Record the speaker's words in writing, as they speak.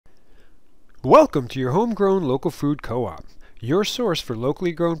Welcome to your Homegrown Local Food Co-op, your source for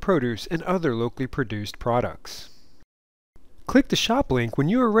locally grown produce and other locally produced products. Click the shop link when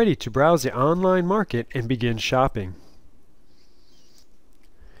you are ready to browse the online market and begin shopping.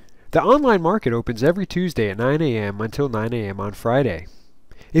 The online market opens every Tuesday at 9 a.m. until 9 a.m. on Friday.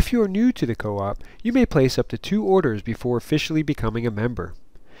 If you are new to the co-op, you may place up to 2 orders before officially becoming a member.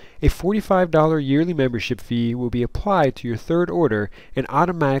 A $45 yearly membership fee will be applied to your third order and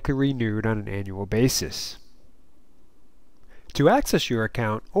automatically renewed on an annual basis. To access your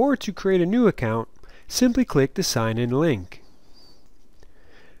account or to create a new account, simply click the Sign In link.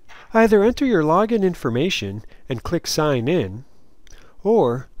 Either enter your login information and click Sign In,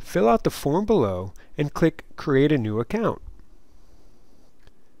 or fill out the form below and click Create a New Account.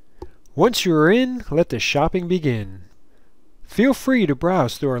 Once you are in, let the shopping begin. Feel free to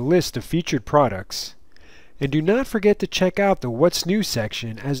browse through our list of featured products. And do not forget to check out the What's New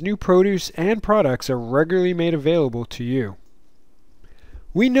section, as new produce and products are regularly made available to you.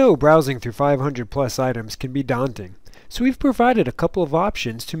 We know browsing through 500 plus items can be daunting, so we've provided a couple of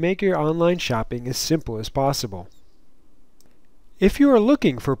options to make your online shopping as simple as possible. If you are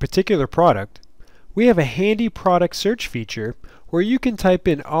looking for a particular product, we have a handy product search feature where you can type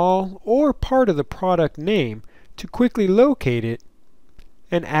in all or part of the product name to quickly locate it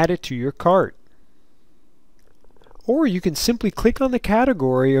and add it to your cart. Or you can simply click on the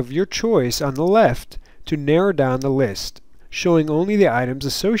category of your choice on the left to narrow down the list, showing only the items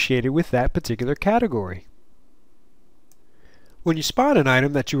associated with that particular category. When you spot an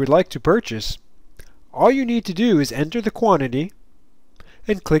item that you would like to purchase, all you need to do is enter the quantity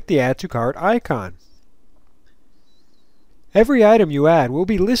and click the Add to Cart icon. Every item you add will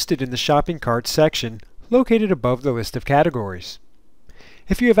be listed in the shopping cart section located above the list of categories.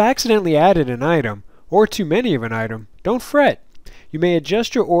 If you have accidentally added an item or too many of an item, don't fret. You may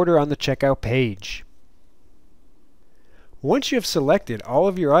adjust your order on the checkout page. Once you have selected all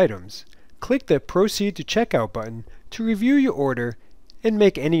of your items, click the Proceed to Checkout button to review your order and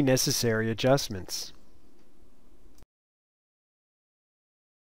make any necessary adjustments.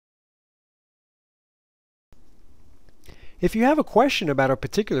 If you have a question about a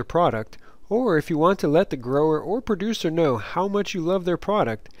particular product, or if you want to let the grower or producer know how much you love their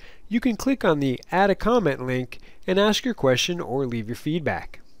product, you can click on the Add a Comment link and ask your question or leave your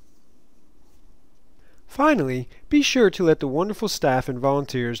feedback. Finally, be sure to let the wonderful staff and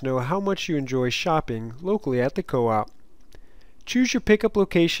volunteers know how much you enjoy shopping locally at the co-op. Choose your pickup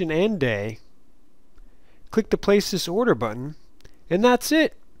location and day. Click the Place This Order button, and that's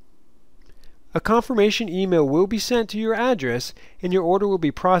it! A confirmation email will be sent to your address, and your order will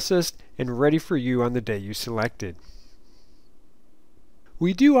be processed and ready for you on the day you selected.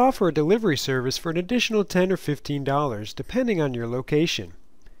 We do offer a delivery service for an additional $10 or $15 depending on your location.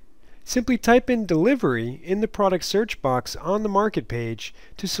 Simply type in delivery in the product search box on the market page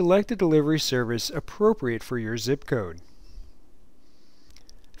to select a delivery service appropriate for your zip code.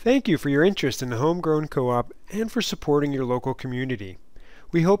 Thank you for your interest in the Homegrown Co-op and for supporting your local community.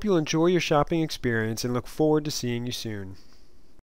 We hope you'll enjoy your shopping experience and look forward to seeing you soon.